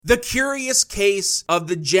The curious case of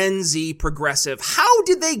the Gen Z progressive. How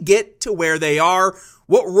did they get to where they are?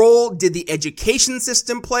 What role did the education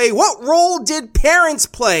system play? What role did parents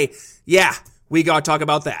play? Yeah, we gotta talk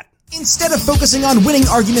about that. Instead of focusing on winning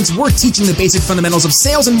arguments, we're teaching the basic fundamentals of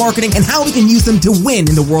sales and marketing and how we can use them to win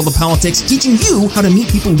in the world of politics, teaching you how to meet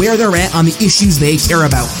people where they're at on the issues they care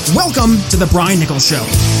about. Welcome to The Brian Nichols Show.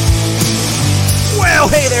 Well,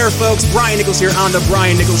 hey there, folks. Brian Nichols here on The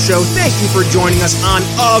Brian Nichols Show. Thank you for joining us on,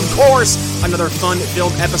 of course, another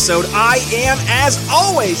fun-filled episode. I am, as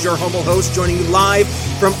always, your humble host, joining you live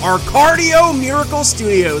from our Cardio Miracle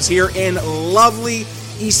Studios here in lovely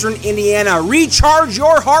Eastern Indiana. Recharge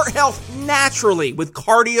your heart health naturally with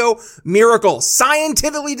Cardio Miracle,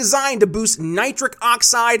 scientifically designed to boost nitric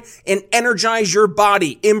oxide and energize your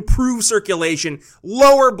body, improve circulation,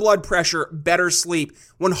 lower blood pressure, better sleep,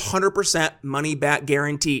 100% money back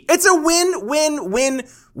guarantee. It's a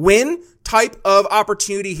win-win-win-win type of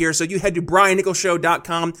opportunity here. So you head to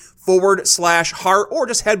briannicholsshow.com/heart, or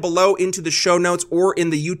just head below into the show notes or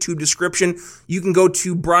in the YouTube description. You can go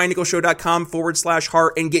to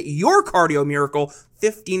briannicholsshow.com/heart and get your Cardio Miracle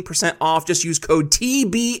 15% off. Just use code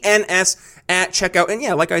TBNS at checkout. And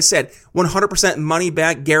yeah, like I said, 100% money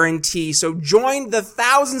back guarantee. So join the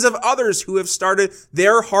thousands of others who have started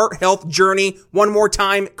their heart health journey. One more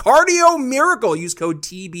time, Cardio Miracle. Use code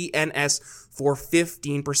TBNS for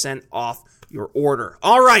 15% off your order.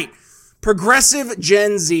 All right, progressive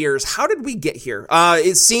Gen Zers. How did we get here?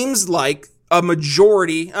 It seems like a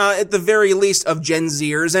majority, at the very least, of Gen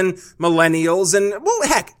Zers and millennials and, well,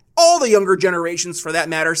 heck, all the younger generations for that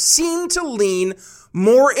matter, seem to lean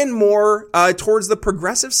more and more towards the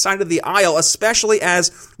progressive side of the aisle, especially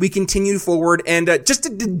as we continue forward. And just to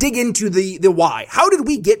dig into the why, how did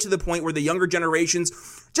we get to the point where the younger generations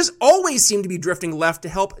just always seem to be drifting left? To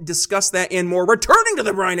help discuss that and more, returning to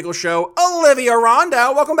the Brian Nichols Show, Olivia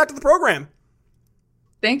Ronda. Welcome back to the program.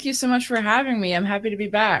 Thank you so much for having me. I'm happy to be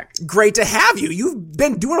back. Great to have you. You've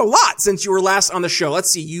been doing a lot since you were last on the show.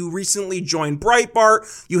 Let's see. You recently joined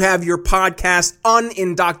Breitbart. You have your podcast,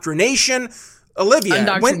 Unindoctrination. Olivia.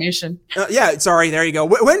 Indoctrination. Yeah, sorry. There you go.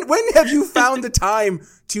 When have you found the time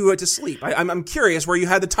to sleep? I'm curious where you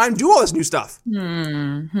had the time to do all this new stuff.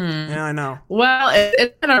 Yeah, I know. Well,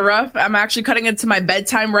 it's kind of rough. I'm actually cutting into my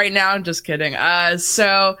bedtime right now. Just kidding.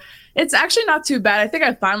 So it's actually not too bad. I think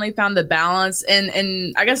I finally found the balance.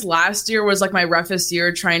 And I guess last year was like my roughest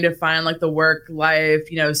year trying to find like the work life,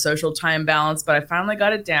 social time balance, but I finally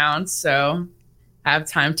got it down. So I have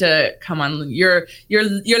time to come on your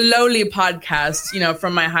lowly podcast,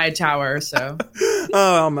 from my high tower. So,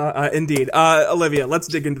 indeed, Olivia, let's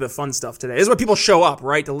dig into the fun stuff today. This is what people show up,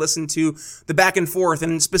 right, to listen to the back and forth,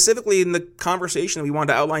 and specifically in the conversation that we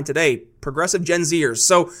wanted to outline today, progressive Gen Zers.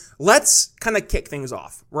 So let's kind of kick things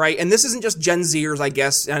off, right? And this isn't just Gen Zers, I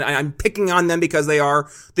guess, and I'm picking on them because they are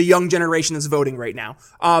the young generation that's voting right now.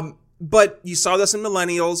 But you saw this in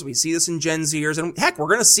millennials. We see this in Gen Zers. And heck, we're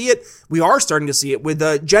going to see it. We are starting to see it with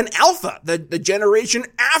Gen Alpha, the generation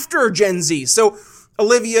after Gen Z. So,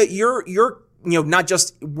 Olivia, you're not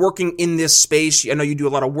just working in this space. I know you do a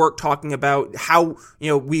lot of work talking about how,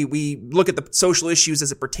 we look at the social issues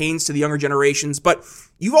as it pertains to the younger generations. But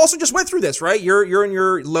you also just went through this, right? You're in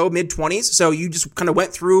your low mid-20s. So you just kind of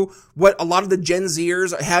went through what a lot of the Gen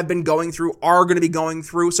Zers have been going through, are going to be going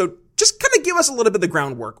through. So just kind of give us a little bit of the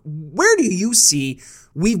groundwork. Where do you see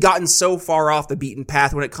we've gotten so far off the beaten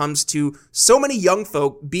path when it comes to so many young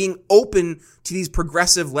folk being open to these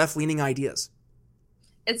progressive left-leaning ideas?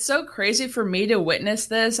 It's so crazy for me to witness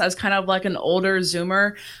this as kind of like an older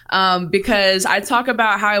Zoomer, because I talk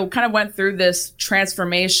about how I kind of went through this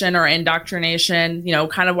transformation or indoctrination,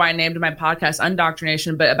 kind of why I named my podcast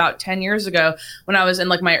Undoctrination. But about 10 years ago, when I was in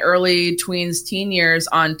like my early tweens, teen years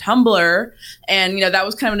on Tumblr, and, that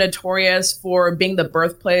was kind of notorious for being the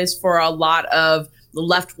birthplace for a lot of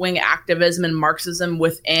left-wing activism and Marxism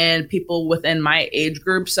within people within my age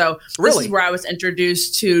group. So This is where I was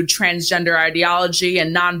introduced to transgender ideology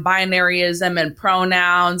and non-binaryism and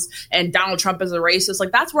pronouns and Donald Trump as a racist.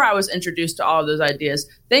 Like, that's where I was introduced to all of those ideas.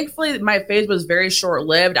 Thankfully, my phase was very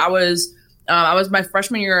short-lived. I was my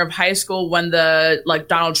freshman year of high school when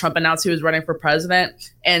Donald Trump announced he was running for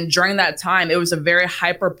president. And during that time, it was a very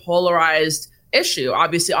hyper-polarized issue,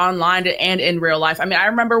 obviously online and in real life. I mean, I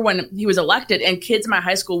remember when he was elected and kids in my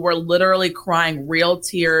high school were literally crying real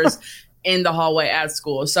tears in the hallway at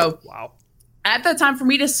school. So wow. At that time for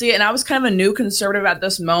me to see it, and I was kind of a new conservative at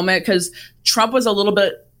this moment because Trump was a little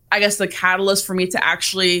bit, I guess, the catalyst for me to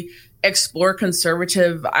actually explore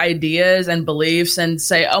conservative ideas and beliefs and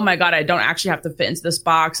say, oh my God, I don't actually have to fit into this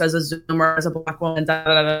box as a Zoomer, as a Black woman, da,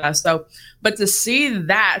 da, da, da. So, but to see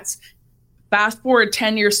that Fast forward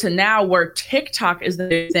 10 years to now where TikTok is the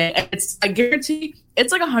new thing. I guarantee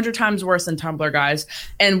it's like 100 times worse than Tumblr, guys.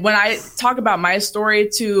 And when I talk about my story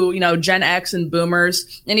to, Gen X and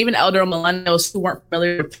boomers and even elder millennials who weren't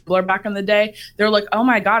familiar with Tumblr back in the day, they're like, oh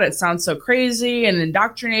my God, it sounds so crazy and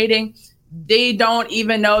indoctrinating. They don't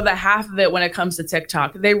even know the half of it when it comes to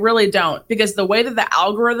TikTok. They really don't, because the way that the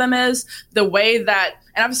algorithm is, the way that,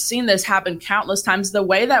 and I've seen this happen countless times, the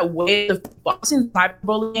way that I've seen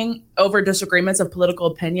cyberbullying over disagreements of political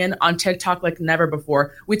opinion on TikTok like never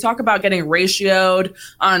before. We talk about getting ratioed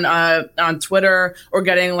on Twitter or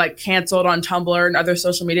getting like canceled on Tumblr and other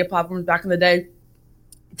social media platforms back in the day.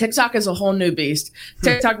 TikTok is a whole new beast.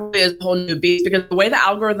 TikTok really is a whole new beast because the way the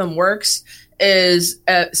algorithm works is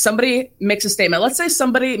somebody makes a statement. Let's say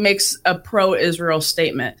somebody makes a pro-Israel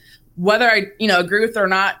statement. Whether I agree with it or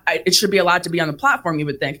not, it should be allowed to be on the platform, you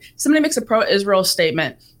would think. Somebody makes a pro-Israel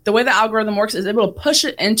statement. The way the algorithm works is it will push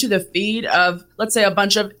it into the feed of, let's say, a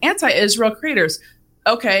bunch of anti-Israel creators.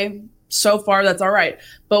 Okay, so far that's all right.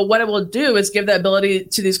 But what it will do is give the ability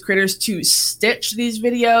to these creators to stitch these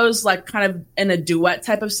videos like kind of in a duet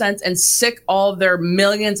type of sense and sick all of their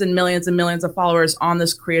millions and millions and millions of followers on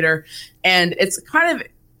this creator. And it's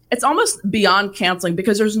almost beyond canceling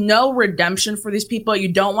because there's no redemption for these people.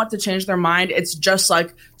 You don't want to change their mind. It's just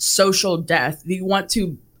like social death. You want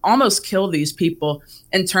to almost kill these people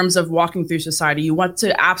in terms of walking through society. You want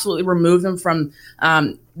to absolutely remove them from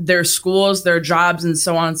their schools, their jobs, and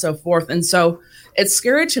so on and so forth. And so it's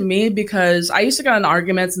scary to me because I used to get in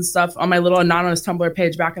arguments and stuff on my little anonymous Tumblr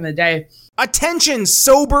page back in the day. Attention,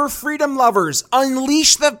 sober freedom lovers.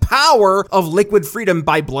 Unleash the power of liquid freedom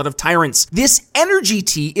by Blood of Tyrants. This energy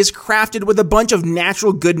tea is crafted with a bunch of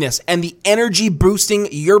natural goodness and the energy boosting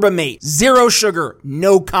yerba mate. Zero sugar,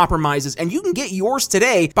 no compromises. And you can get yours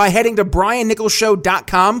today by heading to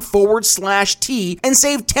briannicholsshow.com/tea and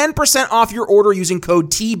save 10% off your order using code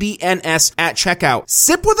TBNS at checkout.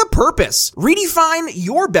 Sip with a purpose. Redefine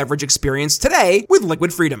your beverage experience today with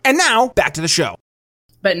liquid freedom. And now back to the show.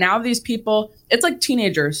 But now these people, it's like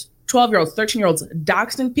teenagers, 12-year-olds, 13-year-olds,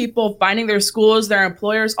 doxing people, finding their schools, their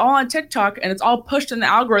employers, all on TikTok, and it's all pushed in the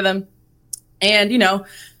algorithm. And,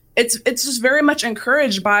 it's just very much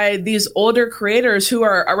encouraged by these older creators who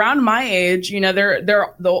are around my age. They're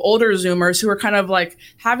the older Zoomers who are kind of like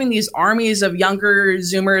having these armies of younger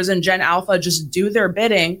Zoomers and Gen Alpha just do their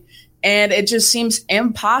bidding. And it just seems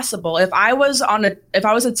impossible. If I was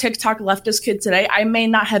a TikTok leftist kid today, I may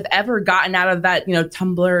not have ever gotten out of that,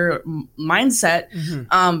 Tumblr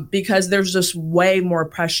mindset, because there's just way more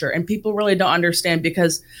pressure and people really don't understand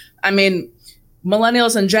because,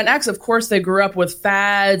 millennials and Gen X, of course, they grew up with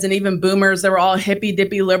fads and even boomers. They were all hippy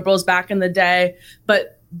dippy liberals back in the day.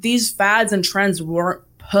 But these fads and trends weren't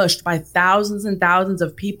pushed by thousands and thousands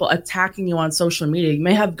of people attacking you on social media. You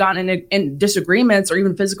may have gotten in disagreements or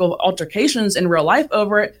even physical altercations in real life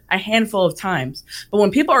over it a handful of times. But when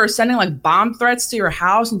people are sending like bomb threats to your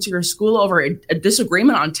house and to your school over a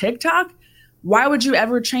disagreement on TikTok, why would you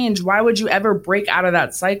ever change? Why would you ever break out of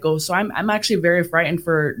that cycle? So I'm actually very frightened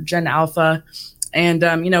for Gen Alpha. And,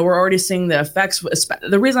 we're already seeing the effects.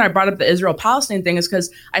 The reason I brought up the Israel-Palestine thing is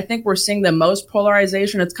because I think we're seeing the most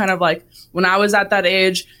polarization. It's kind of like when I was at that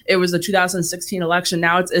age, it was the 2016 election.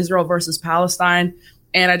 Now it's Israel versus Palestine.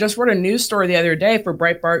 And I just wrote a news story the other day for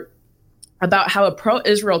Breitbart about how a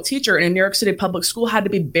pro-Israel teacher in a New York City public school had to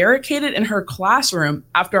be barricaded in her classroom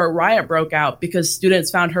after a riot broke out because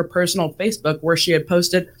students found her personal Facebook where she had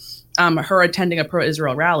posted her attending a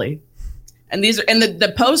pro-Israel rally. And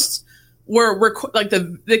the posts were like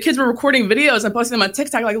the kids were recording videos and posting them on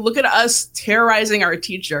TikTok. Like, look at us terrorizing our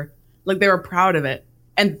teacher. Like they were proud of it.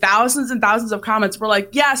 And thousands of comments were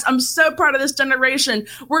like, yes, I'm so proud of this generation.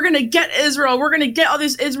 We're going to get Israel. We're going to get all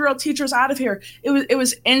these Israel teachers out of here. It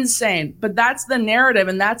was insane. But that's the narrative.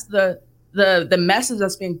 And that's the message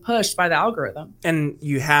that's being pushed by the algorithm. And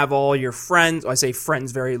you have all your friends, I say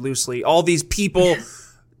friends very loosely, all these people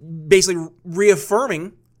basically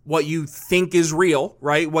reaffirming what you think is real,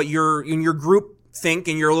 right? What you're in your group think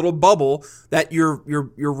in your little bubble that you're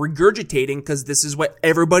regurgitating because this is what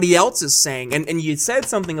everybody else is saying. And you said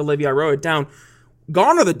something, Olivia, I wrote it down.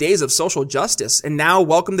 Gone are the days of social justice, and now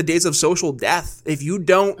welcome the days of social death. If you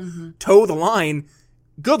don't toe the line,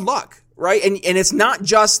 good luck, right? And it's not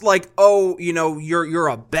just like, oh, you're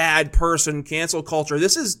a bad person, cancel culture.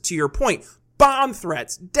 This is, to your point, bomb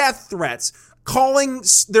threats, death threats, calling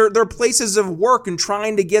their places of work and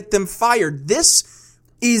trying to get them fired. This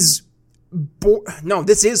is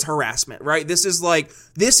harassment, right? This is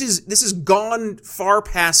gone far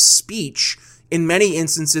past speech in many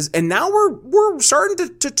instances, and now we're starting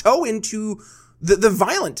to toe into the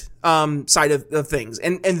violent side of things.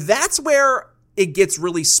 And that's where it gets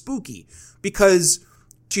really spooky, because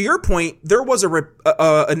to your point, there was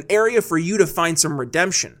an area for you to find some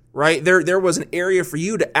redemption, right? There was an area for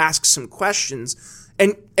you to ask some questions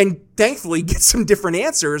and thankfully get some different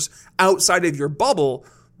answers outside of your bubble.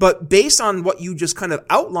 But based on what you just kind of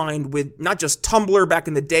outlined with not just Tumblr back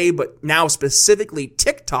in the day, but now specifically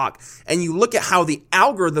TikTok, and you look at how the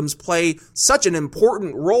algorithms play such an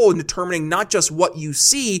important role in determining not just what you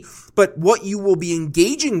see, but what you will be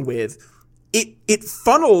engaging with, it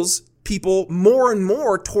funnels people more and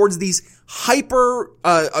more towards these hyper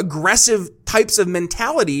aggressive types of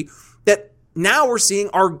mentality that now we're seeing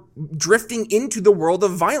are drifting into the world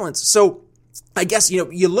of violence. So I guess,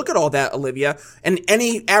 you look at all that, Olivia, and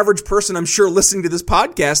any average person, I'm sure, listening to this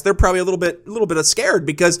podcast, they're probably a little bit scared,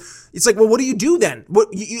 because it's like, well, what do you do then? What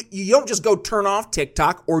you don't just go turn off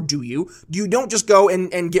TikTok, or do you? You don't just go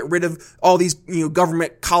and get rid of all these,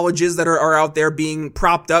 government colleges that are out there being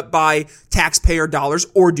propped up by taxpayer dollars,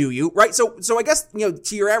 or do you? Right? So I guess,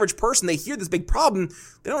 to your average person, they hear this big problem,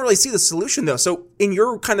 they don't really see the solution though. So in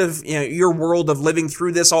your kind of, your world of living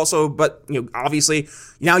through this also, but, obviously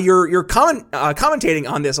now you're commentating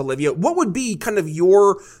on this, Olivia, what would be kind of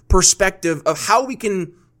your perspective of how we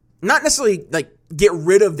can not necessarily like get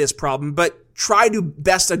rid of this problem, but try to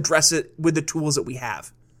best address it with the tools that we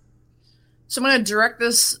have? So I'm going to direct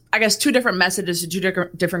this, I guess, two different messages to two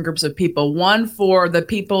different groups of people. One for the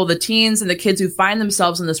people, the teens and the kids who find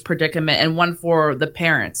themselves in this predicament, and one for the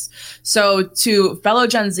parents. So to fellow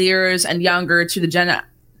Gen Zers and younger, to the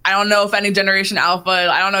I don't know if any Generation Alpha,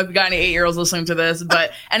 I don't know if you got any 8-year-olds listening to this, but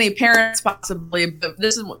any parents possibly, but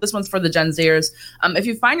this one's for the Gen Zers. If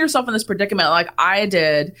you find yourself in this predicament like I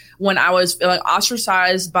did when I was feeling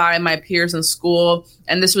ostracized by my peers in school,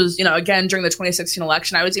 and this was, again, during the 2016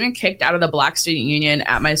 election, I was even kicked out of the Black Student Union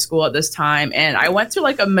at my school at this time. And I went to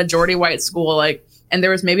like a majority white school, and there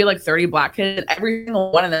was maybe like 30 Black kids, every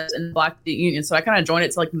single one of them in the Black Student Union. So I kind of joined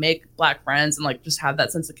it to like make Black friends and like just have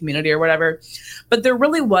that sense of community or whatever. But there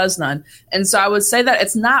really was none. And so I would say that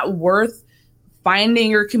it's not worth finding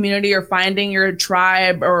your community or finding your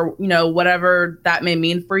tribe or, whatever that may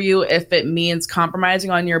mean for you, if it means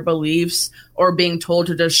compromising on your beliefs or being told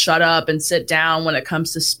to just shut up and sit down when it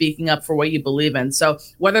comes to speaking up for what you believe in. So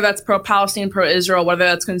whether that's pro-Palestine, pro-Israel, whether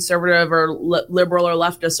that's conservative or liberal or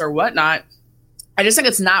leftist or whatnot, I just think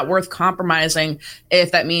it's not worth compromising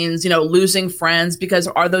if that means, losing friends, because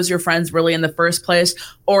are those your friends really in the first place?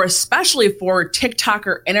 Or especially for TikTok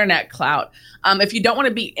or internet clout. If you don't want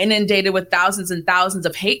to be inundated with thousands and thousands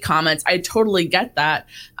of hate comments, I totally get that.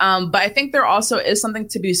 But I think there also is something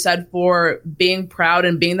to be said for being proud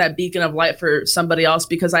and being that beacon of light for somebody else,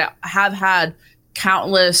 because I have had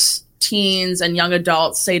countless teens and young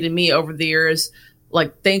adults say to me over the years,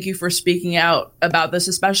 like, thank you for speaking out about this,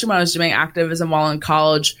 especially when I was doing activism while in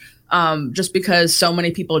college, just because so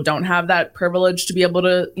many people don't have that privilege to be able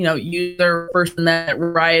to, use their First Amendment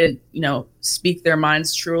right and, speak their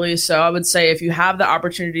minds truly. So I would say if you have the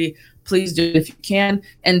opportunity, please do it if you can,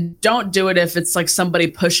 and don't do it if it's like somebody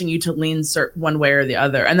pushing you to lean one way or the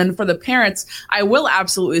other. And then for the parents, I will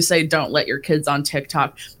absolutely say don't let your kids on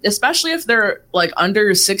TikTok, especially if they're like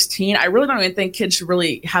under 16. I really don't even think kids should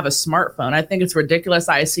really have a smartphone. I think it's ridiculous.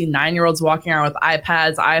 I see 9-year-olds walking around with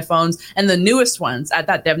iPads, iPhones, and the newest ones at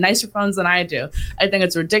that. They have nicer phones than I do. I think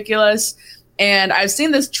it's ridiculous. And I've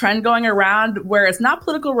seen this trend going around where it's not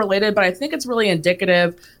political related, but I think it's really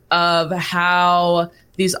indicative of how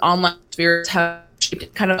these online spheres have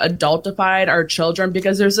kind of adultified our children,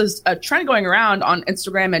 because there's a trend going around on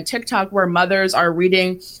Instagram and TikTok where mothers are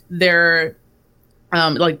reading their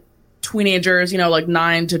like teenagers, like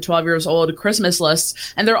 9 to 12 years old Christmas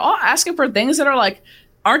lists, and they're all asking for things that are like,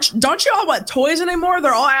 don't you all want toys anymore?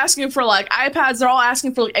 They're all asking for like iPads. They're all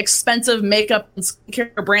asking for like expensive makeup and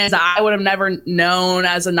skincare brands that I would have never known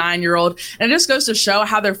as a 9-year-old. And it just goes to show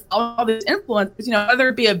how they're following all these influencers, whether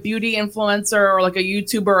it be a beauty influencer or like a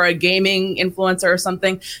YouTuber or a gaming influencer or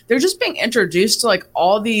something. They're just being introduced to like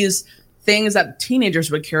all these things that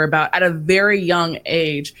teenagers would care about at a very young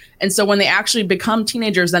age. And so when they actually become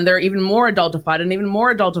teenagers, then they're even more adultified and even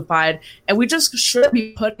more adultified. And we just should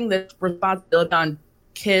be putting this responsibility on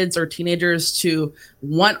kids or teenagers to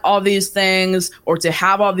want all these things or to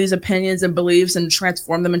have all these opinions and beliefs and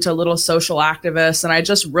transform them into little social activists. And I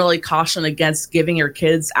just really caution against giving your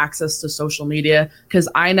kids access to social media, because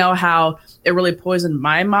I know how it really poisoned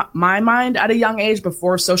my mind at a young age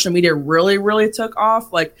before social media really took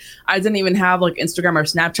off. Like I didn't even have like Instagram or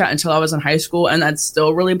Snapchat until I was in high school, and that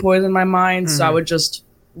still really poisoned my mind. Mm-hmm. So I would just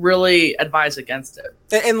really advise against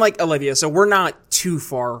it. And like Olivia, so we're not too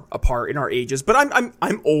far apart in our ages, but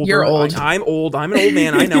I'm older. You're old. I'm old. I'm an old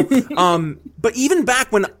man. I know. But even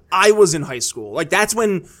back when I was in high school, like that's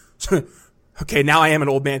when. Okay, now I am an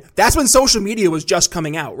old man. That's when social media was just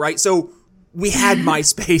coming out, right? So we had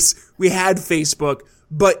MySpace, we had Facebook,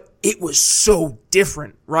 but it was so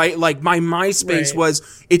different, right? Like my MySpace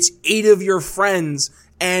was, it's 8 of your friends,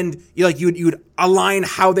 and you'd align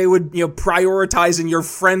how they would, prioritize in your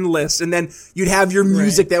friend list, and then you'd have your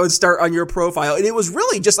music that would start on your profile. And it was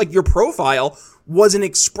really just like your profile was an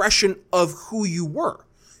expression of who you were.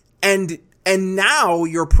 And now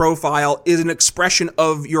your profile is an expression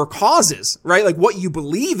of your causes, right? Like what you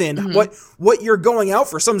believe in, what you're going out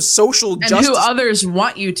for, some social justice. And who others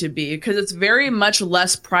want you to be, because it's very much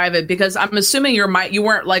less private, because I'm assuming you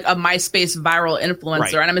weren't like a MySpace viral influencer.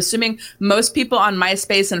 Right. And I'm assuming most people on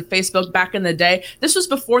MySpace and Facebook back in the day, this was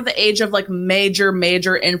before the age of like major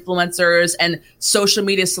influencers and social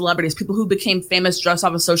media celebrities, people who became famous just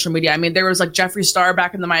off of social media. I mean, there was like Jeffree Star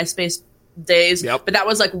back in the MySpace days, but that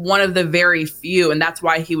was like one of the very few, and that's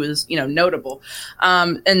why he was notable.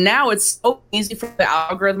 And now it's so easy for the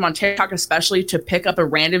algorithm on TikTok especially to pick up a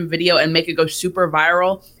random video and make it go super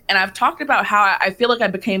viral. And I've talked about how I feel like I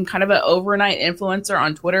became kind of an overnight influencer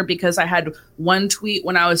on Twitter, because I had one tweet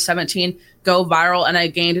when I was 17 go viral and I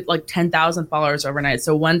gained like 10,000 followers overnight.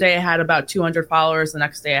 So one day I had about 200 followers, the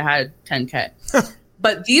next day I had 10K.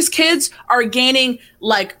 But these kids are gaining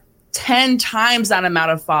like 10 times that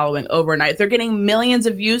amount of following overnight. They're getting millions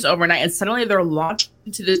of views overnight, and suddenly they're launched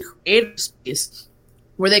into this creative space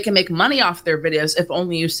where they can make money off their videos if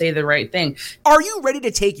only you say the right thing. Are you ready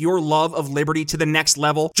to take your love of liberty to the next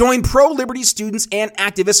level? Join pro-liberty students and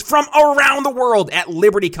activists from around the world at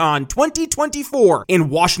LibertyCon 2024 in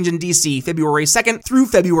Washington, D.C., February 2nd through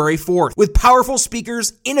February 4th. With powerful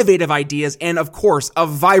speakers, innovative ideas, and of course, a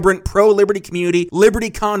vibrant pro-liberty community,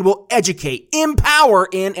 LibertyCon will educate, empower,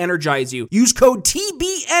 and energize you. Use code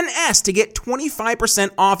TBNS to get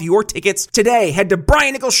 25% off your tickets today. Head to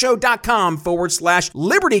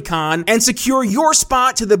briannicholsshow.com/LibertyCon and secure your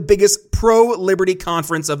spot to the biggest pro-liberty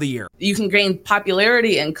conference of the year. You can gain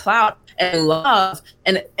popularity and clout and love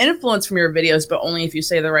and influence from your videos, but only if you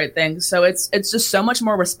say the right thing. So it's just so much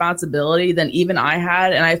more responsibility than even I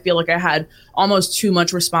had. And I feel like I had almost too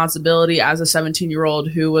much responsibility as a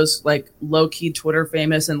 17-year-old who was like low-key Twitter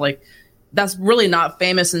famous, and like that's really not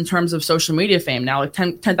famous in terms of social media fame now. Like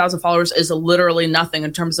 10,000 followers is literally nothing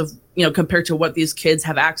in terms of, compared to what these kids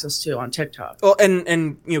have access to on TikTok. Well, and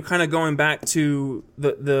kind of going back to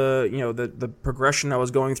the progression I was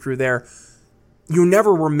going through there, you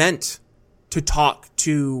never were meant to talk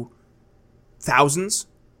to thousands,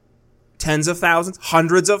 tens of thousands,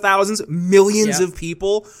 hundreds of thousands, millions of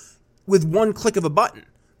people with one click of a button.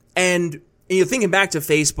 And thinking back to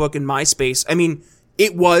Facebook and MySpace, I mean,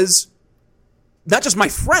 it was not just my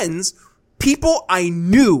friends, people I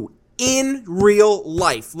knew in real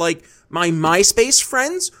life. Like my MySpace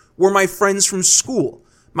friends were my friends from school.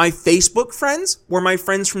 My Facebook friends were my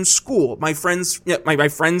friends from school. My friends, my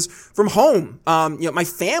friends from home. My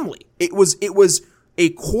family. It was a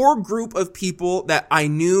core group of people that I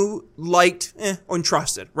knew, liked, and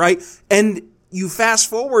trusted, right? And you fast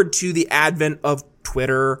forward to the advent of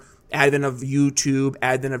Twitter, advent of YouTube,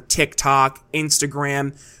 advent of TikTok,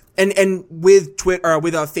 Instagram. And with Twitter, or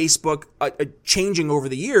with Facebook changing over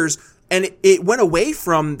the years, and it went away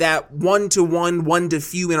from that one-to-one,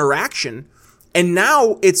 one-to-few interaction, and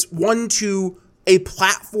now it's one to a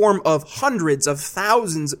platform of hundreds of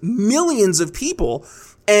thousands, millions of people,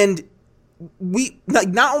 and we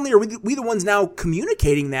not only are we the ones now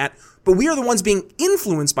communicating that, but we are the ones being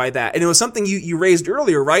influenced by that. And it was something you raised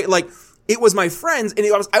earlier, right? Like it was my friends, and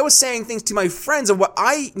I was saying things to my friends of what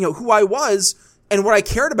who I was and what I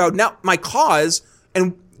cared about, now my cause,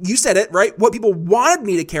 and you said it, right? What people wanted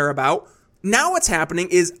me to care about. Now what's happening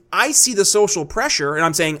is I see the social pressure, and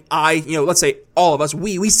I'm saying let's say all of us,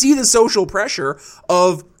 we see the social pressure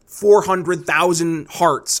of 400,000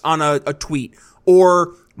 hearts on a tweet,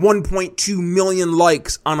 or 1.2 million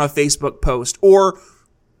likes on a Facebook post, or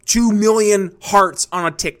 2 million hearts on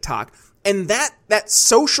a TikTok. And that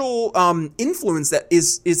social influence that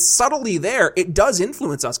is subtly there, it does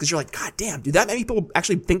influence us, because you're like, God damn, do that many people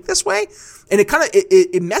actually think this way? And it kind of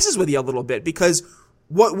it messes with you a little bit, because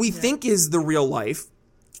what we think is the real life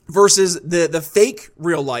versus the fake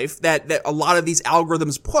real life that a lot of these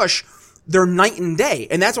algorithms push, they're night and day.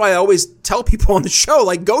 And that's why I always tell people on the show,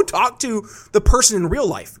 like, go talk to the person in real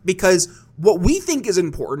life, because what we think is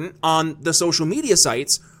important on the social media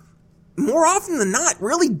sites, more often than not,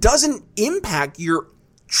 really doesn't impact your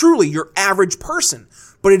truly your average person.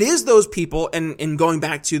 But it is those people, and going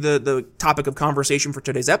back to the topic of conversation for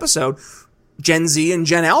today's episode, Gen Z and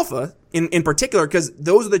Gen Alpha in particular, because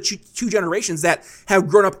those are the two generations that have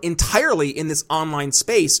grown up entirely in this online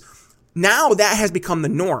space. Now that has become the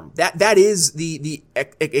norm. That is the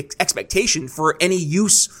expectation for any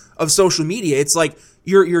use of social media. It's like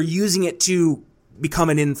you're using it to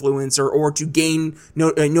become an influencer or to gain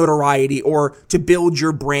notoriety or to build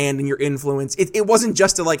your brand and your influence. It wasn't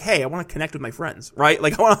just to like, hey, I want to connect with my friends, right?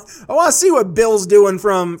 Like I want to see what Bill's doing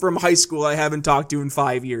from high school I haven't talked to in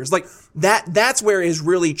 5 years. Like that's where it has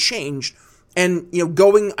really changed. And,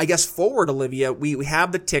 going, I guess, forward, Olivia, we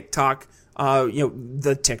have the TikTok,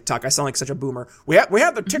 the TikTok. I sound like such a boomer. We have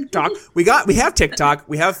the TikTok. we have TikTok.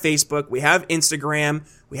 We have Facebook. We have Instagram.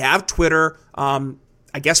 We have Twitter.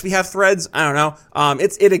 I guess we have Threads. I don't know.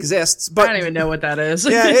 It exists, but I don't even know what that is.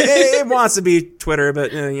 Yeah, it wants to be Twitter,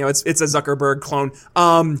 but it's a Zuckerberg clone,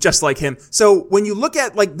 just like him. So when you look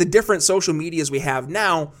at like the different social medias we have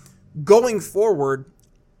now, going forward,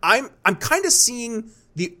 I'm kind of seeing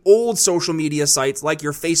the old social media sites like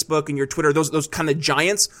your Facebook and your Twitter, those kind of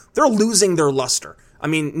giants, they're losing their luster. I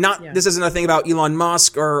mean, This isn't a thing about Elon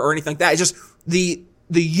Musk or anything like that. It's just the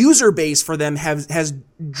user base for them has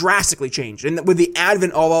drastically changed. And with the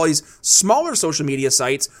advent of all these smaller social media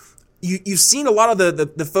sites, you've seen a lot of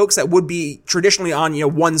the folks that would be traditionally on,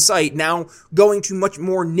 one site now going to much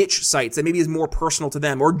more niche sites that maybe is more personal to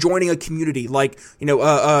them, or joining a community like,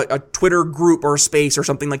 a Twitter group or space or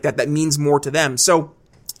something like that means more to them. So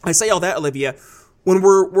I say all that, Olivia, when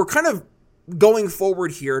we're kind of going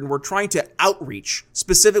forward here and we're trying to outreach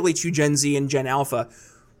specifically to Gen Z and Gen Alpha,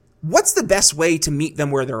 what's the best way to meet them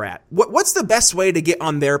where they're at? What's the best way to get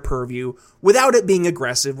on their purview without it being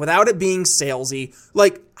aggressive, without it being salesy?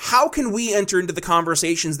 Like, how can we enter into the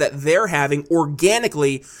conversations that they're having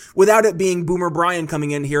organically without it being Boomer Brian coming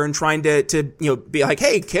in here and trying to be like,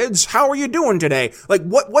 hey, kids, how are you doing today? Like,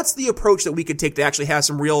 what's the approach that we could take to actually have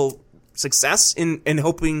some real success in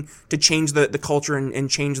hoping to change the culture and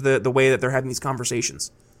change the way that they're having these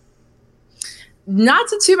conversations? Not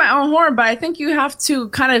to toot my own horn, but I think you have to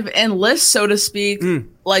kind of enlist, so to speak,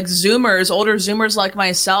 like Zoomers, older Zoomers like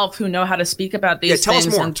myself, who know how to speak about these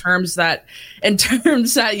things in terms that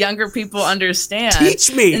younger people understand.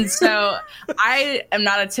 Teach me. And so I am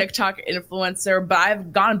not a TikTok influencer, but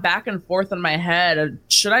I've gone back and forth in my head.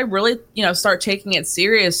 Should I really, start taking it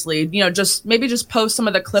seriously? Just post some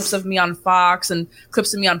of the clips of me on Fox and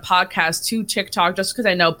clips of me on podcasts to TikTok, just because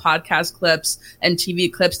I know podcast clips and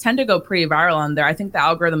TV clips tend to go pretty viral on there. I think the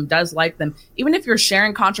algorithm does like them. Even if you're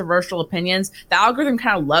sharing controversial opinions, the algorithm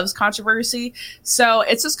kind of loves controversy. So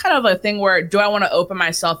it's just kind of a thing where, do I want to open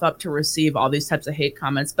myself up to receive all these types of hate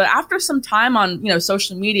comments? But after some time on,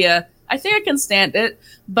 social media, I think I can stand it.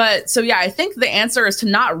 But so, yeah, I think the answer is to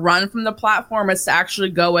not run from the platform. It's to actually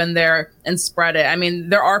go in there and spread it. I mean,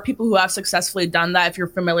 there are people who have successfully done that. If you're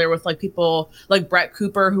familiar with like people like Brett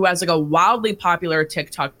Cooper, who has like a wildly popular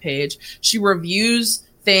TikTok page, she reviews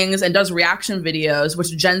things and does reaction videos,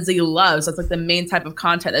 which Gen Z loves. That's like the main type of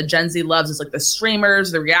content that Gen Z loves, is like the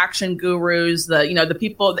streamers, the reaction gurus, the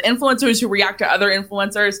people, the influencers who react to other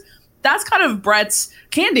influencers. That's kind of Brett's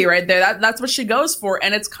candy right there. That's what she goes for.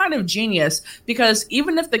 And it's kind of genius, because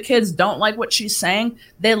even if the kids don't like what she's saying,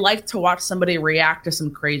 they like to watch somebody react to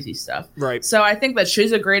some crazy stuff. Right. So I think that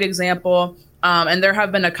she's a great example. And there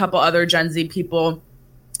have been a couple other Gen Z people,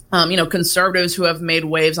 conservatives who have made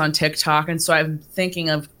waves on TikTok. And so I'm thinking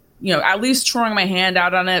of, at least throwing my hand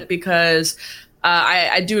out on it, because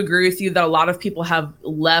I do agree with you that a lot of people have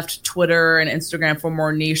left Twitter and Instagram for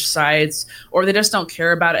more niche sites, or they just don't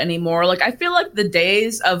care about it anymore. Like, I feel like the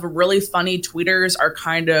days of really funny tweeters are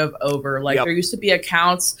kind of over. Like, There used to be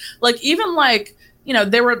accounts, like even like,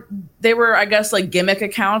 they were, I guess, like gimmick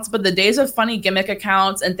accounts, but the days of funny gimmick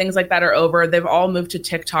accounts and things like that are over. They've all moved to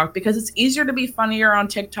TikTok because it's easier to be funnier on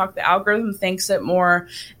TikTok. The algorithm thinks it more,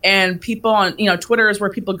 and people on, Twitter is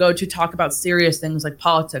where people go to talk about serious things like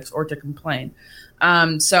politics or to complain.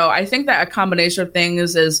 So I think that a combination of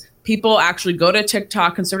things is people actually go to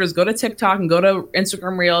TikTok, conservatives go to TikTok and go to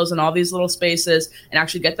Instagram Reels and all these little spaces and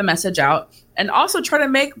actually get the message out, and also try to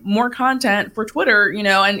make more content for Twitter,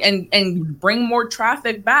 and bring more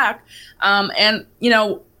traffic back. I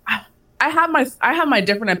have my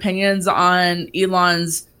different opinions on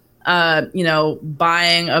Elon's,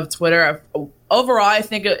 buying of Twitter. Overall, I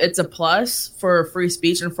think it's a plus for free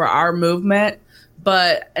speech and for our movement.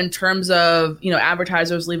 But in terms of,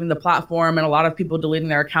 advertisers leaving the platform and a lot of people deleting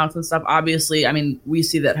their accounts and stuff, obviously, I mean, we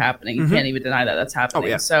see that happening. You can't even deny that that's happening. Oh,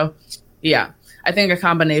 yeah. So, yeah, I think a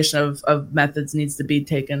combination of methods needs to be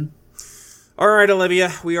taken. All right,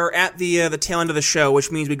 Olivia, we are at the tail end of the show,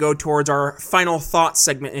 which means we go towards our final thoughts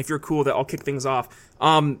segment. And if you're cool with it, I'll kick things off.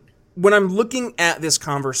 When I'm looking at this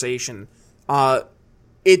conversation,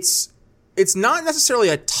 it's not necessarily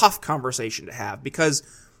a tough conversation to have because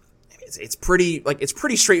it's pretty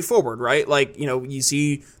straightforward, right? Like, you know, you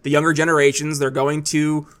see the younger generations, they're going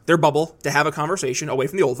to their bubble to have a conversation away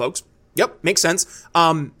from the old folks. Yep, makes sense.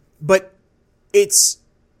 But it's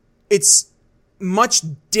much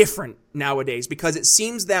different nowadays because it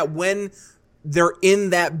seems that when they're in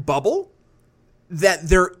that bubble, that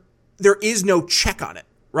there is no check on it,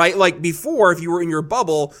 right? Like before, if you were in your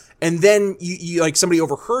bubble and then you like somebody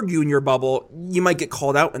overheard you in your bubble, you might get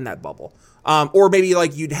called out in that bubble. Or maybe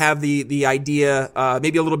like you'd have the idea,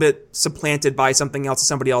 maybe a little bit supplanted by something else that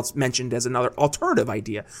somebody else mentioned as another alternative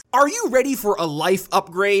idea. Are you ready for a life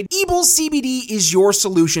upgrade? Ebel's CBD is your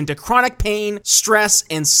solution to chronic pain, stress,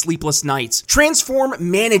 and sleepless nights. Transform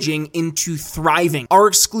managing into thriving. Our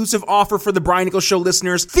exclusive offer for the Brian Nichols Show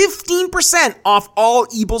listeners, 15% off all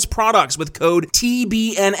Ebel's products with code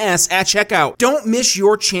TBNS at checkout. Don't miss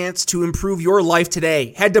your chance to improve your life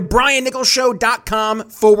today. Head to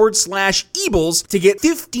briannicholsshow.com/Ebels to get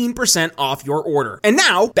 15% off your order. And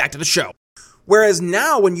now, back to the show. Whereas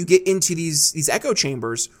now, when you get into these echo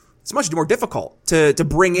chambers, it's much more difficult to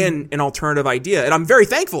bring in an alternative idea. And I'm very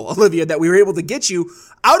thankful, Olivia, that we were able to get you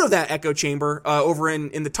out of that echo chamber over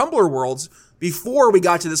in the Tumblr worlds before we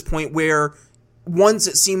got to this point where once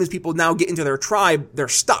it seems people now get into their tribe, they're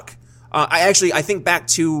stuck. I think back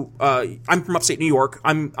to, I'm from upstate New York.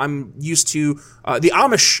 I'm used to, the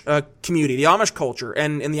Amish, community, the Amish culture.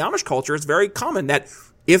 And in the Amish culture, it's very common that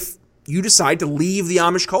if you decide to leave the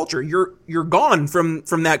Amish culture, you're gone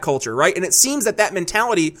from that culture, right? And it seems that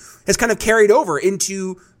mentality has kind of carried over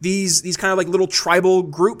into these kind of like little tribal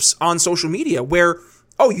groups on social media where,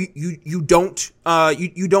 you don't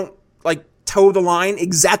like toe the line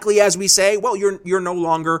exactly as we say. Well, you're no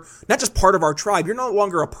longer not just part of our tribe. You're no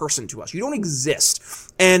longer a person to us. You don't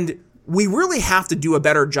exist. And we really have to do a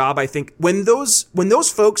better job, I think, when those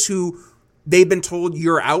folks who they've been told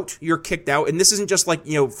you're out, you're kicked out. And this isn't just like,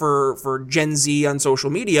 you know, for Gen Z on social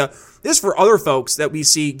media. This is for other folks that we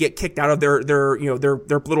see get kicked out of their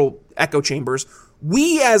little echo chambers.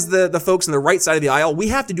 We, as the folks on the right side of the aisle, we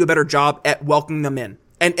have to do a better job at welcoming them in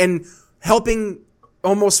and helping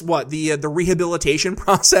almost the rehabilitation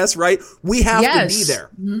process, right? We have to be there.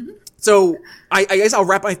 Mm-hmm. So I guess I'll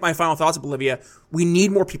wrap my final thoughts up, Olivia. We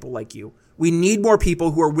need more people like you. We need more people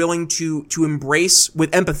who are willing to embrace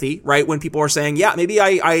with empathy, right? When people are saying, yeah, maybe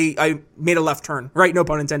I made a left turn, right? No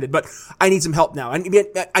pun intended, but I need some help now. I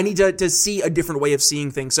need to see a different way of seeing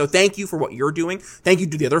things. So thank you for what you're doing. Thank you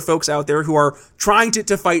to the other folks out there who are trying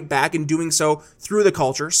to fight back and doing so through the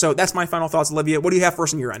culture. So that's my final thoughts, Olivia. What do you have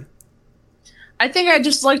first on your end? I think I'd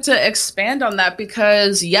just like to expand on that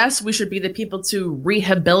because, yes, we should be the people to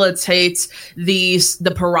rehabilitate the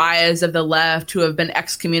pariahs of the left who have been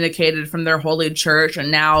excommunicated from their holy church and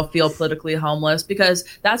now feel politically homeless, because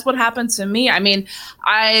that's what happened to me. I mean,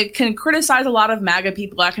 I can criticize a lot of MAGA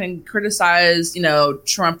people. I can criticize,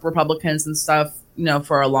 Trump Republicans and stuff,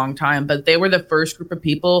 for a long time. But they were the first group of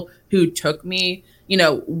people who took me,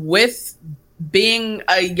 with being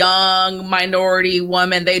a young minority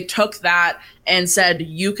woman, they took that and said,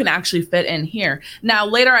 you can actually fit in here. Now,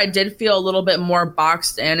 later, I did feel a little bit more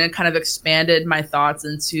boxed in and kind of expanded my thoughts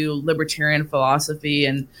into libertarian philosophy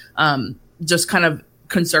and just kind of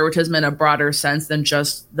conservatism in a broader sense than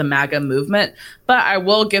just the MAGA movement. But I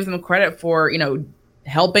will give them credit for,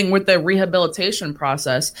 helping with the rehabilitation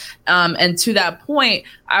process. And to that point,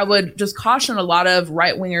 I would just caution a lot of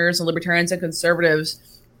right-wingers and libertarians and conservatives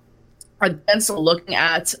against looking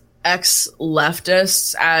at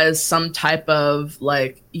ex-leftists as some type of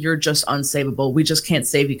like, you're just unsavable. We just can't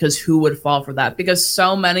save you, because who would fall for that? Because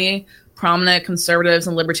so many prominent conservatives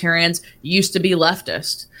and libertarians used to be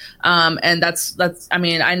leftist. And that's, I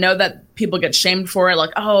mean, I know that people get shamed for it.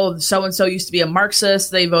 Like, oh, so-and-so used to be a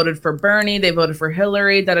Marxist. They voted for Bernie. They voted for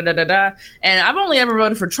Hillary, da-da-da-da-da. And I've only ever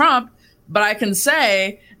voted for Trump. But I can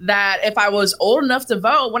say that if I was old enough to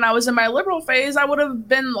vote when I was in my liberal phase, I would have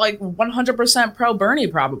been like 100% pro Bernie,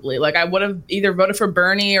 probably. Like I would have either voted for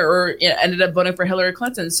Bernie or ended up voting for Hillary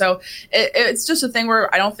Clinton. So it's just a thing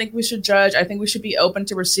where I don't think we should judge. I think we should be open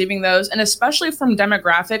to receiving those, and especially from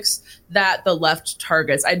demographics that the left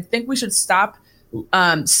targets. I think we should stop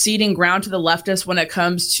ceding ground to the leftists when it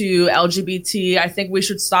comes to LGBT. I think we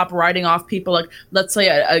should stop writing off people. Like, let's say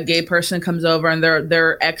a gay person comes over and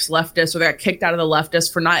they're ex-leftist, or they got kicked out of the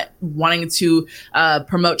leftist for not wanting to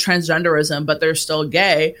promote transgenderism, but they're still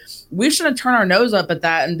gay. We shouldn't turn our nose up at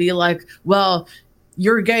that and be like, well,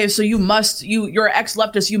 you're gay, so you're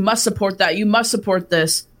ex-leftist, you must support that, you must support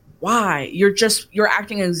this. Why? You're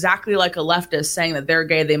acting exactly like a leftist, saying that they're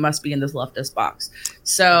gay, they must be in this leftist box.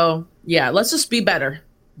 So yeah, let's just be better.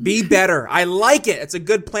 Be better. I like it. It's a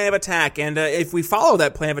good plan of attack. And if we follow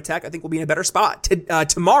that plan of attack, I think we'll be in a better spot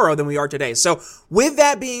tomorrow than we are today. So with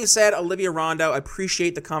that being said, Olivia Rondo, I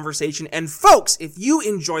appreciate the conversation. And folks, if you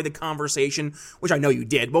enjoy the conversation, which I know you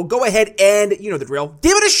did, well, go ahead and, you know the drill,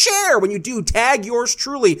 give it a share. When you do, tag yours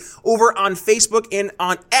truly over on Facebook and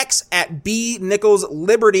on X at B Nichols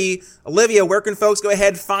Liberty. Olivia, where can folks go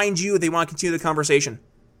ahead find you if they want to continue the conversation?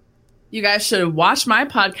 You guys should watch my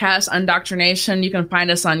podcast, Undoctrination. You can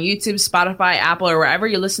find us on YouTube, Spotify, Apple, or wherever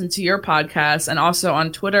you listen to your podcasts, and also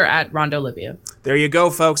on Twitter at Rondo Olivia. There you go,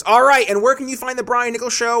 folks. All right, and where can you find The Brian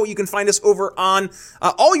Nichols Show? You can find us over on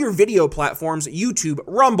all your video platforms, YouTube,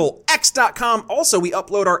 Rumble, X.com. Also, we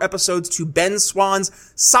upload our episodes to Ben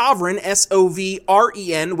Swan's Sovereign,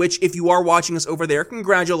 Sovren, which if you are watching us over there,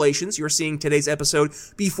 congratulations. You're seeing today's episode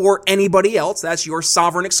before anybody else. That's your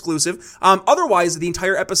Sovereign exclusive. Otherwise, the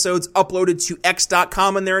entire episode's uploaded to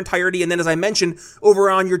X.com in their entirety. And then, as I mentioned, over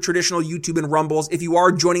on your traditional YouTube and Rumbles, if you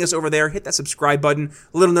are joining us over there, hit that subscribe button,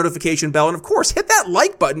 little notification bell, and of course, hit that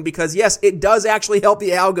like button, because yes, it does actually help the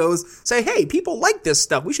algos say, hey, people like this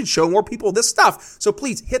stuff. We should show more people this stuff. So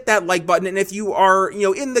please hit that like button. And if you are,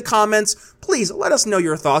 in the comments, please let us know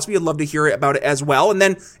your thoughts. We'd love to hear about it as well. And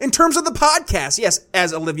then in terms of the podcast, yes,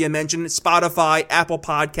 as Olivia mentioned, Spotify, Apple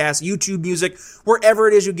Podcasts, YouTube Music, wherever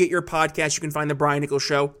it is you get your podcast, you can find The Brian Nichols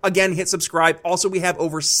Show. Again, hit subscribe. Also, we have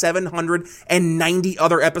over 790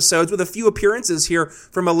 other episodes with a few appearances here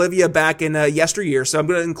from Olivia back in yesteryear. So I'm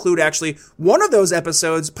going to include actually one of those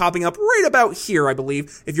episodes popping up right about here, I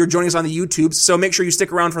believe, if you're joining us on the YouTube. So make sure you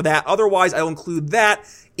stick around for that. Otherwise, I'll include that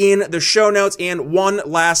in the show notes. And one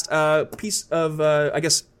last piece of, I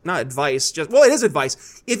guess, not advice, it is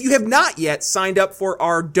advice. If you have not yet signed up for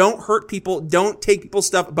our Don't Hurt People, Don't Take People's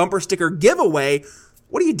Stuff bumper sticker giveaway,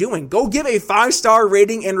 what are you doing? Go give a 5-star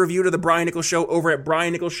rating and review to The Brian Nichols Show over at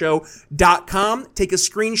briannicholsshow.com. Take a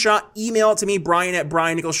screenshot, email it to me,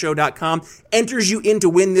 brian@briannicholsshow.com. Enters you in to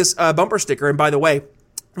win this bumper sticker. And by the way,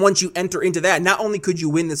 once you enter into that, not only could you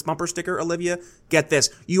win this bumper sticker, Olivia, get this,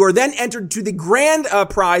 you are then entered to the grand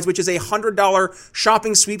prize, which is a $100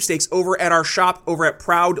 shopping sweepstakes over at our shop over at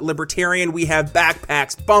Proud Libertarian. We have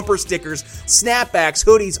backpacks, bumper stickers, snapbacks,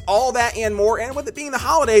 hoodies, all that and more. And with it being the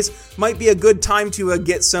holidays, might be a good time to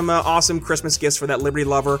get some awesome Christmas gifts for that Liberty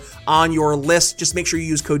lover on your list. Just make sure you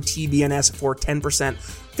use code TBNS for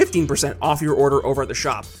 15% off your order over at the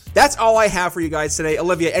shop. That's all I have for you guys today.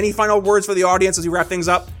 Olivia, any final words for the audience as we wrap things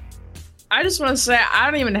up? I just want to say I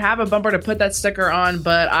don't even have a bumper to put that sticker on,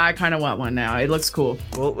 but I kind of want one now. It looks cool.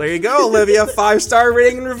 Well, there you go, Olivia. 5-star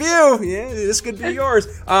rating and review. Yeah, this could be yours.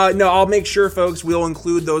 No, I'll make sure, folks, we'll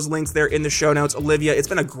include those links there in the show notes. Olivia, it's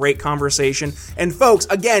been a great conversation. And folks,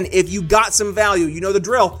 again, if you got some value, you know the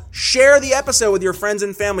drill. Share the episode with your friends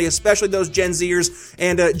and family, especially those Gen Zers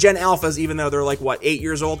and Gen Alphas, even though they're 8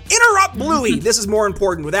 years old. Interrupt Bluey. This is more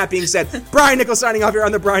important. With that being said, Brian Nichols signing off here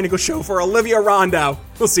on The Brian Nichols Show for Olivia Rondo.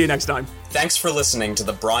 We'll see you next time. Thanks for listening to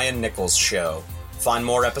The Brian Nichols Show. Find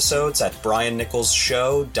more episodes at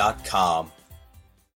briannicholsshow.com.